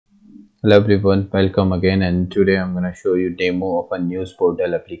Hello everyone, welcome again, and today I'm going to show you demo of a news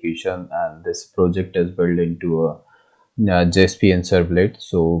portal application, and this project is built into a JSP and Servlet.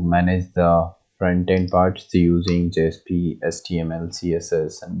 So manage the front end parts using JSP, HTML,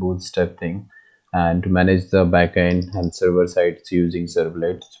 CSS and Bootstrap thing, and to manage the back end and server sides using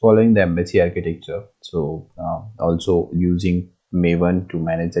Servlet. It's following the embassy architecture. So also using Maven to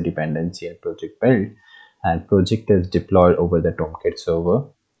manage the dependency and project build, and project is deployed over the Tomcat server.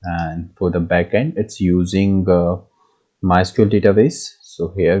 And for the backend it's using MySQL database.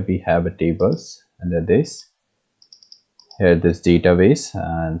 So here we have a tables under this, here this database,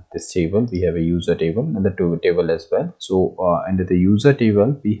 and this table we have a user table and the table as well. So under the user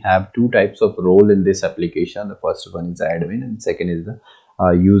table we have two types of role in this application. The first one is the admin and second is the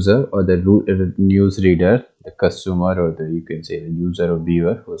user or the news reader, the customer, or the you can say the user or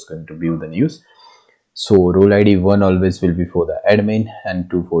viewer who is going to view the news. So role ID 1 always will be for the admin and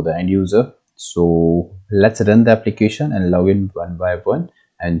 2 for the end user. So let's run the application and log in one by one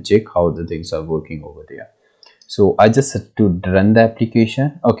and check how the things are working over there. So I just had to run the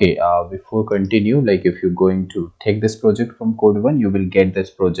application. Okay, before continue, like if you're going to take this project from code one, you will get this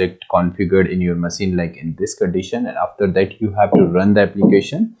project configured in your machine like in this condition, and after that you have to run the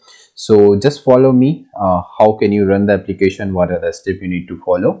application. So just follow me. How can you run the application? What are the steps you need to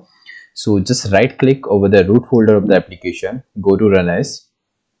follow? So just right click over the root folder of the application, go to run as,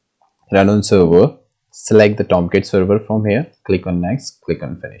 run on server, select the Tomcat server from here, click on next, click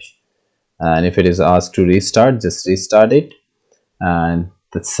on finish. And if it is asked to restart, just restart it, and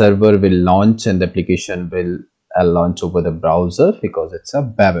the server will launch and the application will launch over the browser because it's a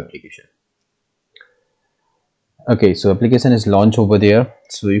web application. Okay, so application is launched over there.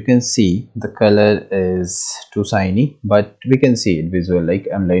 So you can see the color is too shiny, but we can see it visual. Like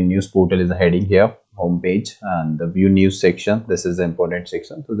online news portal is a heading here, home page, and the view news section. This is the important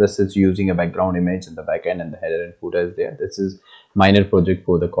section. So this is using a background image in the backend, and the header and footer is there. This is minor project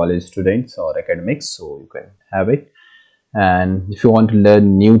for the college students or academics, so you can have it. And if you want to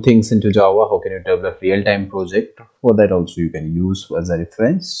learn new things into Java, how can you develop real-time project? For that also you can use as a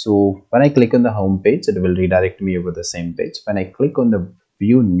reference. So when I click on the home page, it will redirect me over the same page. When I click on the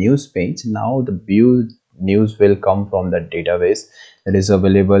view news page, now the view news will come from the database that is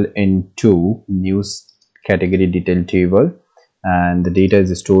available in two news category detail table, and the data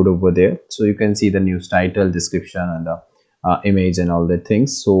is stored over there. So you can see the news title, description, and the image and all the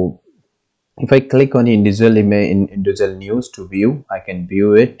things. So if I click on individual image in individual news to view, I can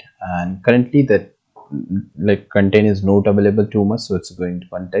view it, and currently that like content is not available too much, so it's going to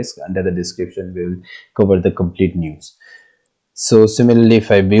one text. Under the description we will cover the complete news. So similarly, if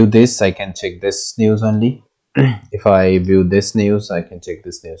I view this, I can check this news only. If I view this news, I can check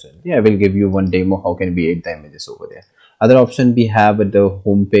this news only. I will give you one demo how can we add the images over there. Other option we have at the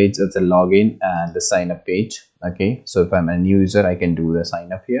home page as a login and the sign up page. Okay, so if I'm a new user, I can do the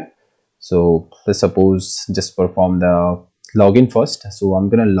sign up here. So let's suppose just perform the login first. So I'm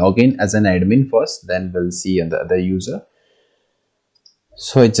gonna log in as an admin first, then we'll see the other user.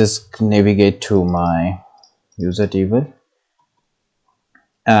 So I just navigate to my user table,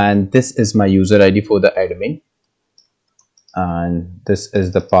 and this is my user ID for the admin, and this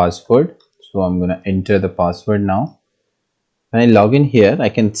is the password. So I'm gonna enter the password now. When I log in here, I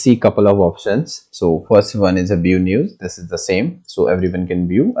can see a couple of options. So first one is a view news. This is the same, so everyone can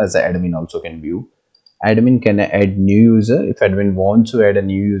view, as the admin also can view. Admin can add new user. If admin wants to add a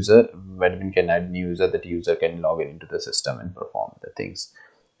new user, admin can add new user. That user can log in into the system and perform the things.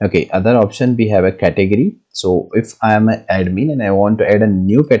 Okay, other option we have a category. So if I am an admin and I want to add a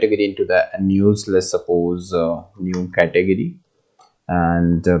new category into the news, let's suppose new category,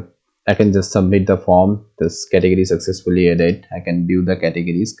 and I can just submit the form. This category successfully added. I can view the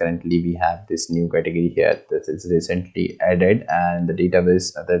categories. Currently we have this new category here. This is recently added, and the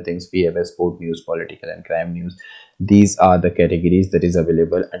database, other things we have a sport news, political and crime news. These are the categories that is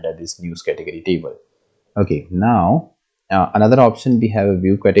available under this news category table. Okay, now another option we have a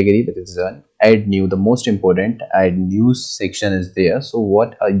view category, that is add new. The most important add news section is there. So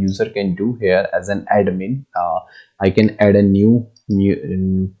what a user can do here as an admin, I can add a new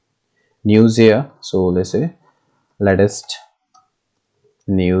news here. So let's say latest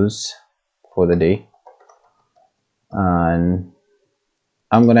news for the day, and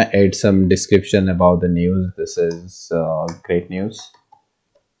I'm gonna add some description about the news. This is great news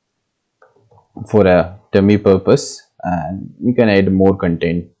for a dummy purpose, and you can add more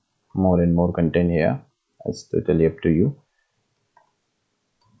content, more and more content here. That's totally up to you.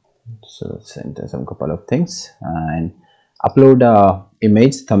 So let's enter some couple of things, and upload a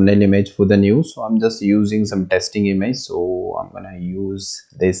image, thumbnail image for the news. So I'm just using some testing image, so I'm gonna use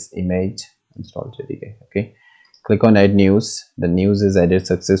this image. Install JDK. Okay, click on add news. The news is added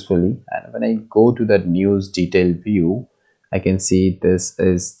successfully, and when I go to the news detail view, I can see this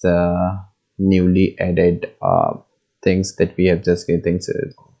is the newly added things that we have just getting.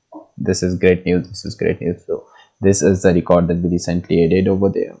 This is great news, this is great news. So this is the record that we recently added over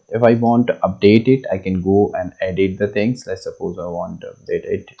there. If I want to update it, I can go and edit the things. Let's suppose I want to update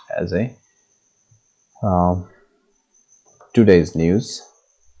it as a um, today's news,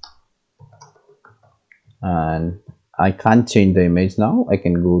 and I can't change the image now. I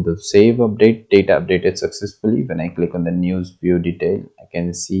can go to save update, data updated successfully. When I click on the news view detail, I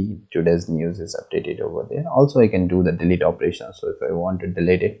can see today's news is updated over there. Also I can do the delete operation. So if I want to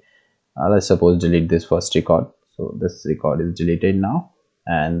delete it, let's suppose delete this first record. So this record is deleted now,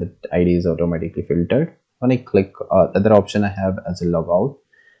 and the id is automatically filtered. When I click other option I have as a logout,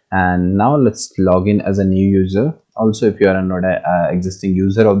 and now let's log in as a new user. Also, if you are not a existing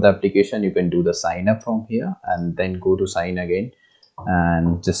user of the application, you can do the sign up from here and then go to sign again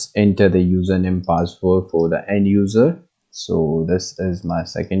and just enter the username password for the end user. So this is my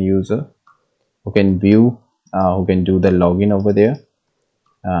second user who can view, who can do the login over there.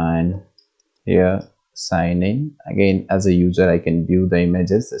 And here sign in again as a user, I can view the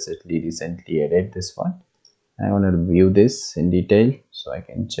images. As it recently added this one, I want to view this in detail, so I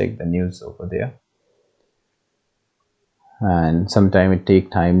can check the news over there. And sometime it take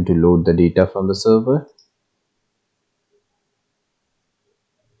time to load the data from the server.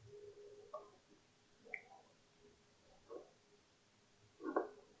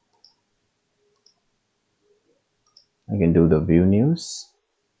 I can do the view news.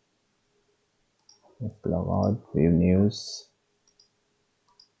 Let's log out, view news,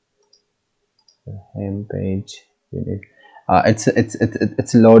 home page.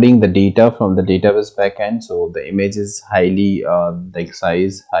 It's loading the data from the database backend, so the image is highly like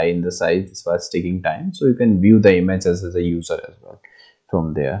size high in the size. This was taking time, so you can view the images as a user as well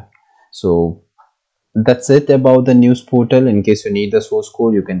from there. So that's it about the news portal. In case you need the source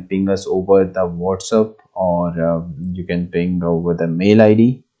code, you can ping us over the WhatsApp, or you can ping over the mail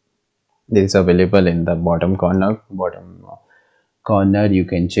ID. This is available in the bottom corner. You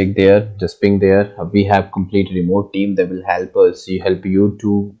can check there, just ping there. We have complete remote team that will help you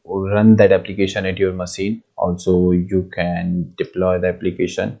to run that application at your machine. Also you can deploy the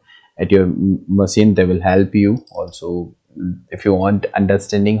application at your machine. They will help you. Also, if you want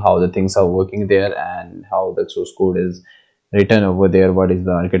understanding how the things are working there and how the source code is written over there, what is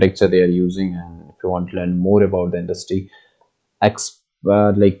the architecture they are using, and if you want to learn more about the industry, how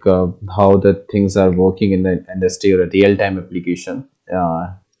the things are working in the industry or a real-time application,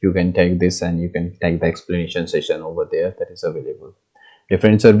 you can take this and you can take the explanation session over there that is available.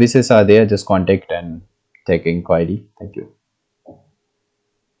 Different services are there, just contact and take inquiry. Thank you.